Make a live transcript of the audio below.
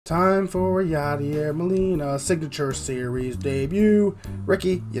Time for Yadier Molina Signature Series debut.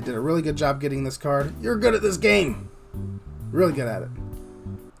 Ricky, you did a really good job getting this card. You're good at this game. Really good at it.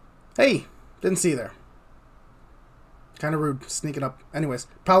 Hey, didn't see you there. Kind of rude, sneaking up. Anyways,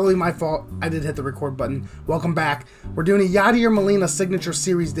 probably my fault. I did hit the record button. Welcome back. We're doing a Yadier Molina Signature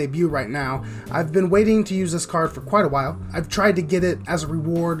Series debut right now. I've been waiting to use this card for quite a while. I've tried to get it as a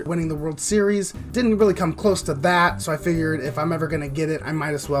reward winning the World Series. Didn't really come close to that, so I figured if I'm ever going to get it, I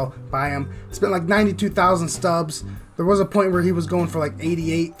might as well buy him. Spent like 92,000 stubs. There was a point where he was going for like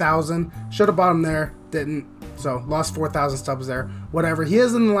 88,000. Should have bought him there. Didn't. So, lost 4,000 stubs there. Whatever. He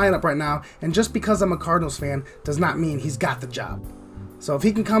is in the lineup right now, and just because I'm a Cardinals fan does not mean he's got the job. So, if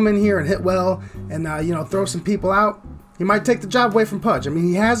he can come in here and hit well and, throw some people out, he might take the job away from Pudge. I mean,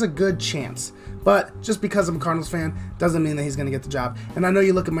 he has a good chance. But just because I'm a Cardinals fan doesn't mean that he's going to get the job. And I know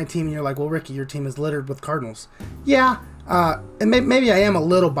you look at my team and you're like, well, Ricky, your team is littered with Cardinals. Yeah, and maybe I am a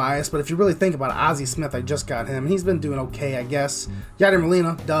little biased, but if you really think about it, Ozzie Smith, I just got him. He's been doing okay, I guess. Yadier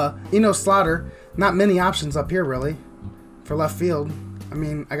Molina, duh. Slaughter. Not many options up here, really, for left field. I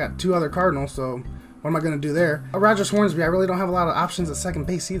mean, I got two other Cardinals, so what am I going to do there? Rogers Hornsby, I really don't have a lot of options at second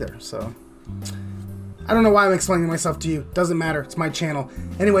base either, so I don't know why I'm explaining myself to you. Doesn't matter. It's my channel.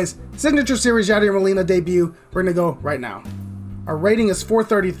 Anyways, Signature Series Yadier Molina debut. We're going to go right now. Our rating is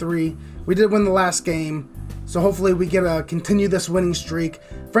 433. We did win the last game, so hopefully we get to continue this winning streak.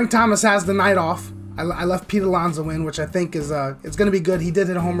 Frank Thomas has the night off. I left Pete Alonso in, which I think is it's going to be good. He did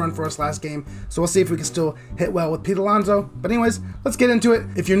hit a home run for us last game, so we'll see if we can still hit well with Pete Alonso. But anyways, let's get into it.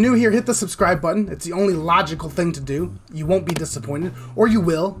 If you're new here, hit the subscribe button. It's the only logical thing to do. You won't be disappointed, or you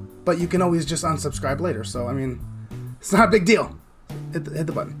will, but you can always just unsubscribe later. So, I mean, it's not a big deal. Hit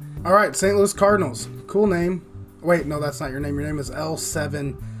the button. All right, St. Louis Cardinals. Cool name. Wait, no, that's not your name. Your name is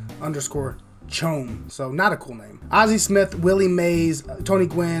L7_Chome. So not a cool name. Ozzie Smith, Willie Mays, Tony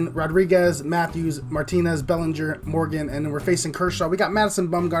Gwynn, Rodriguez, Matthews, Martinez, Bellinger, Morgan, and then we're facing Kershaw. We got Madison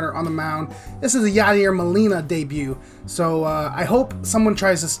Bumgarner on the mound. This is a Yadier Molina debut, so I hope someone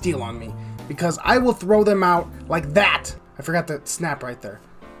tries to steal on me because I will throw them out like that. I forgot to snap right there.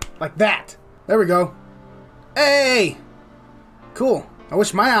 Like that. There we go. Hey! Cool. I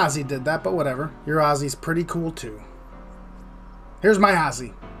wish my Ozzie did that, but whatever. Your Ozzie's pretty cool too. Here's my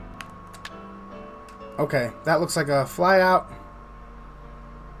Ozzie. Okay, that looks like a fly out.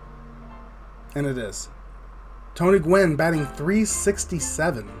 And it is. Tony Gwynn batting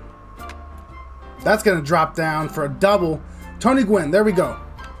 367. That's going to drop down for a double. Tony Gwynn, there we go.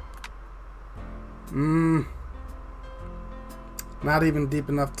 Not even deep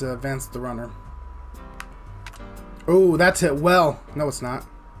enough to advance the runner. Oh, that's hit well. No, it's not.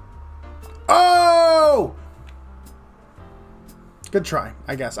 Oh! Good try,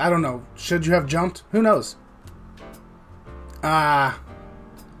 I guess. I don't know. Should you have jumped? Who knows?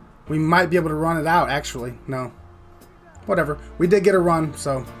 We might be able to run it out, actually. No. Whatever. We did get a run,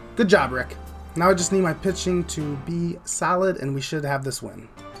 so good job, Rick. Now I just need my pitching to be solid, and we should have this win.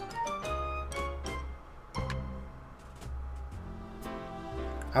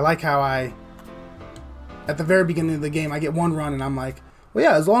 I like how at the very beginning of the game, I get one run, and I'm like, well,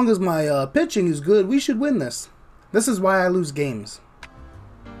 yeah, as long as my pitching is good, we should win this. This is why I lose games.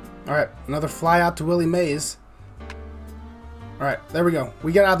 Alright, another fly out to Willie Mays. Alright, there we go.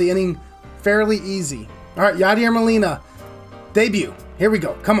 We get out of the inning fairly easy. Alright, Yadier Molina. Debut. Here we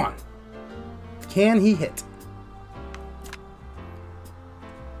go. Come on. Can he hit?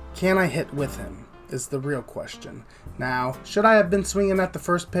 Can I hit with him? Is the real question. Now, should I have been swinging at the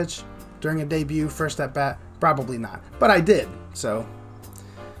first pitch during a debut, first at bat? Probably not. But I did. So,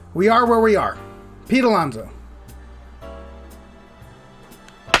 we are where we are. Pete Alonso.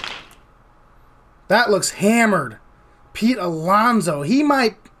 That looks hammered. Pete Alonso. He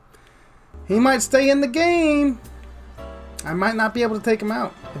might stay in the game. I might not be able to take him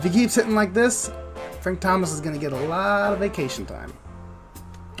out. If he keeps hitting like this, Frank Thomas is going to get a lot of vacation time.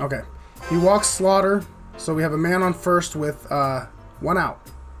 Okay. He walks Slaughter, so we have a man on first with one out.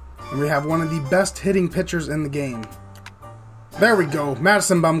 And we have one of the best hitting pitchers in the game. There we go.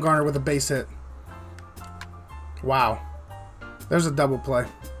 Madison Bumgarner with a base hit. Wow. There's a double play.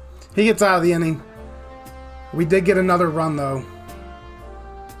 He gets out of the inning. We did get another run, though.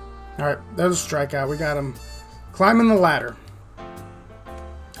 Alright, there's a strikeout. We got him climbing the ladder.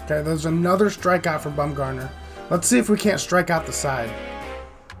 Okay, there's another strikeout for Bumgarner. Let's see if we can't strike out the side.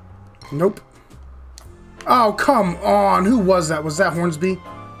 Nope. Oh, come on. Who was that? Was that Hornsby?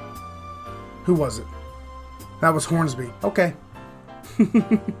 Who was it? That was Hornsby. Okay.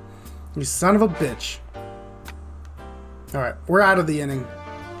 You son of a bitch. Alright, we're out of the inning.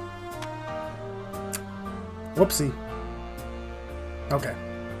 Whoopsie. Okay.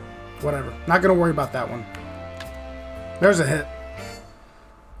 Whatever. Not going to worry about that one. There's a hit.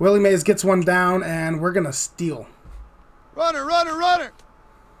 Willie Mays gets one down, and we're going to steal. Runner, runner, runner!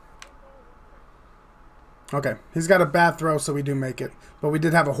 Okay. He's got a bad throw, so we do make it. But we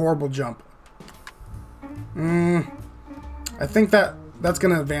did have a horrible jump. I think that's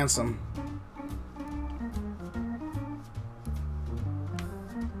going to advance him.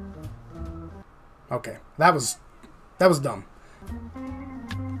 Okay. That was dumb.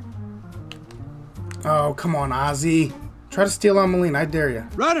 Oh, come on, Ozzy. Try to steal on Molina. I dare you.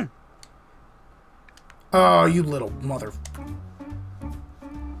 Runner! Oh, you little mother.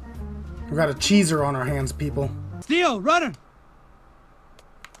 We've got a cheeser on our hands, people. Steal! Runner!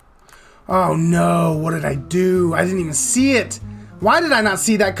 Oh, no. What did I do? I didn't even see it. Why did I not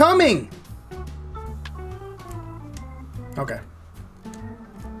see that coming? Okay.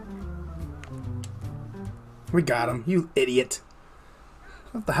 We got him. You idiot.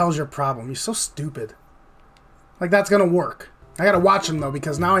 What the hell's your problem? You're so stupid. Like, that's gonna work. I gotta watch him, though,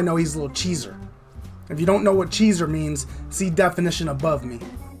 because now I know he's a little cheeser. If you don't know what cheeser means, see definition above me.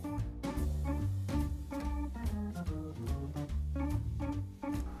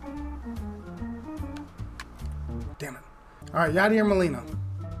 Damn it. Alright, Yadier Molina.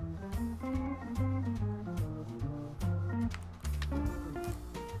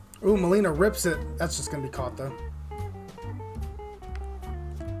 Ooh, Molina rips it. That's just gonna be caught, though.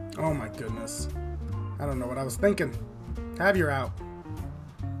 Oh my goodness. I don't know what I was thinking. Have your out.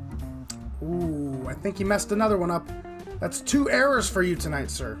 Ooh, I think he messed another one up. That's 2 errors for you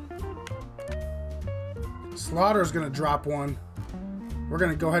tonight, sir. Slaughter's gonna drop one. We're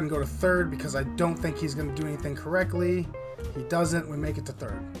gonna go ahead and go to third because I don't think he's gonna do anything correctly. He doesn't. We make it to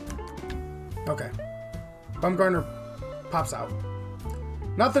third. Okay. Bumgarner pops out.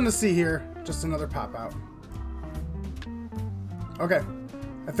 Nothing to see here. Just another pop out. Okay.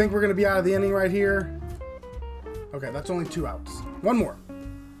 I think we're going to be out of the inning right here. Okay, that's only 2 outs. One more.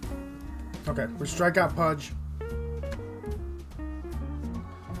 Okay, we strike out Pudge.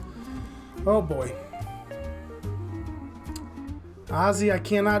 Oh boy. Ozzy, I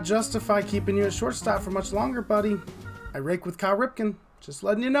cannot justify keeping you at shortstop for much longer, buddy. I rake with Kyle Ripken. Just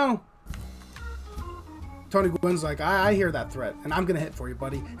letting you know. Tony Gwynn's like, I hear that threat, and I'm going to hit for you,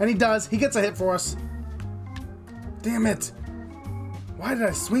 buddy. And he does. He gets a hit for us. Damn it. Why did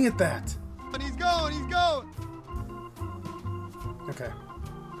I swing at that? He's going, he's going! Okay.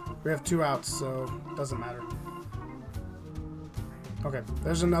 We have 2 outs, so it doesn't matter. Okay,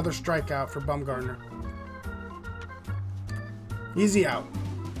 there's another strikeout for Bumgarner. Easy out.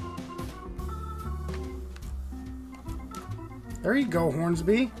 There you go,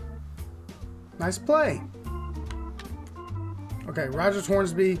 Hornsby. Nice play. Okay, Rogers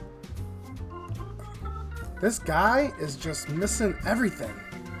Hornsby. This guy is just missing everything.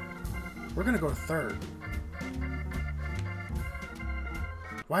 We're going to go to third.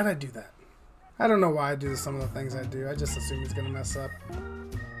 Why'd I do that? I don't know why I do some of the things I do. I just assume he's going to mess up.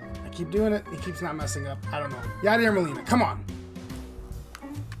 I keep doing it. He keeps not messing up. I don't know. Yadier Molina, come on.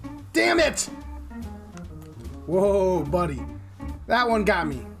 Damn it! Whoa, buddy. That one got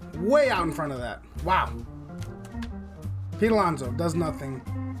me. Way out in front of that. Wow. Pete Alonso does nothing.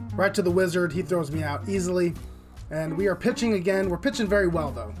 Right to the wizard. He throws me out easily. And we are pitching again. We're pitching very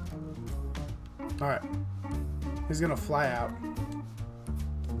well, though. Alright. He's going to fly out.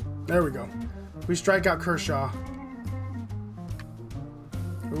 There we go. We strike out Kershaw.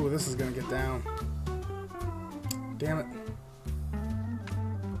 Ooh, this is going to get down. Damn it.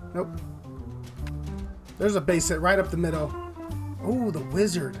 Nope. There's a base hit right up the middle. Ooh, the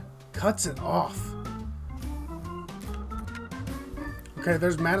wizard cuts it off. Okay,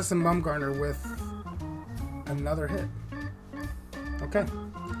 there's Madison Bumgarner with another hit. Okay.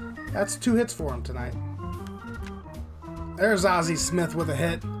 That's 2 hits for him tonight. There's Ozzie Smith with a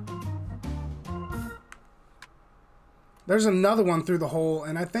hit. There's another one through the hole,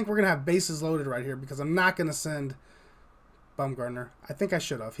 and I think we're going to have bases loaded right here because I'm not going to send Bumgarner. I think I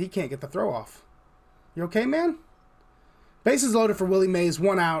should have. He can't get the throw off. You okay, man? Bases loaded for Willie Mays,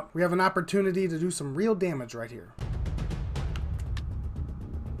 1 out. We have an opportunity to do some real damage right here.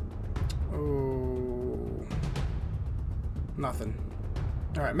 Oh. Nothing.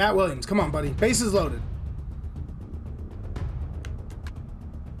 All right, Matt Williams, come on, buddy. Bases loaded.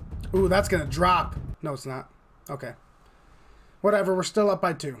 Ooh, that's going to drop. No, it's not. Okay. Whatever, we're still up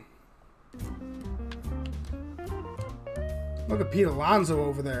by 2. Look at Pete Alonso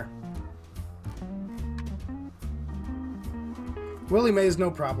over there. Willie Mays, no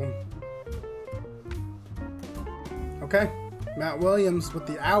problem. Okay. Matt Williams with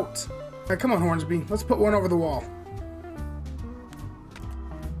the out. All right, come on, Hornsby. Let's put one over the wall.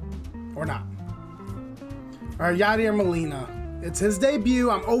 Or not. All right, Yadier Molina. It's his debut.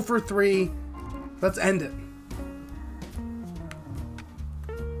 I'm 0 for 3. Let's end it.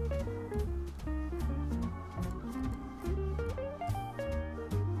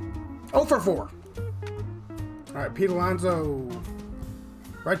 Oh for 4. All right, Pete Alonso.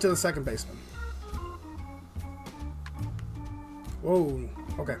 Right to the second baseman. Whoa.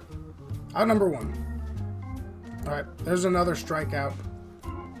 Okay. Out number 1. All right, there's another strikeout.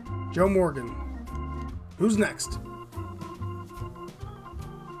 Joe Morgan. Who's next?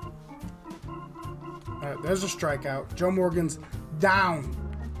 All right, there's a strikeout. Joe Morgan's down.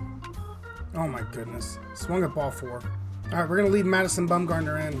 Oh my goodness. Swung at ball 4. All right, we're going to leave Madison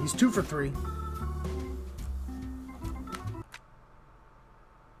Bumgarner in. He's 2 for 3.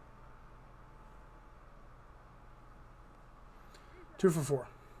 Two for 4.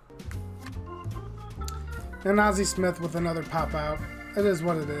 And Ozzie Smith with another pop out. It is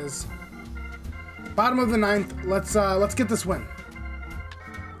what it is. Bottom of the 9th. Let's get this win.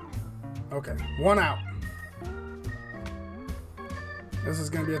 Okay, 1 out. This is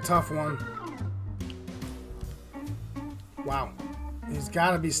gonna be a tough one. Wow, he's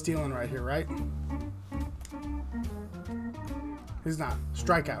got to be stealing right here, right? He's not.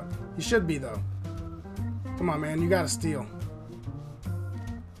 Strikeout. He should be though. Come on, man, you got to steal.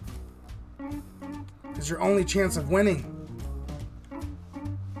 It's your only chance of winning.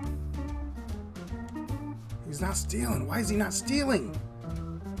 He's not stealing. Why is he not stealing?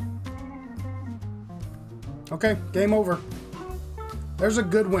 Okay, game over. There's a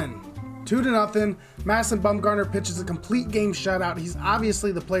good win. 2-0. Madison Bumgarner pitches a complete game shutout. He's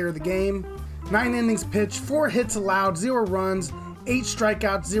obviously the player of the game. 9 innings pitched, 4 hits allowed, 0 runs, 8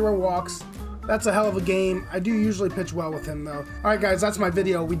 strikeouts, 0 walks. That's a hell of a game. I do usually pitch well with him though. Alright guys, that's my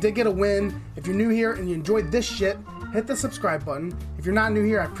video. We did get a win. If you're new here and you enjoyed this shit, hit the subscribe button. If you're not new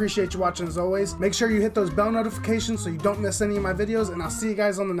here, I appreciate you watching as always. Make sure you hit those bell notifications so you don't miss any of my videos, and I'll see you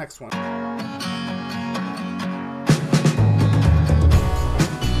guys on the next one.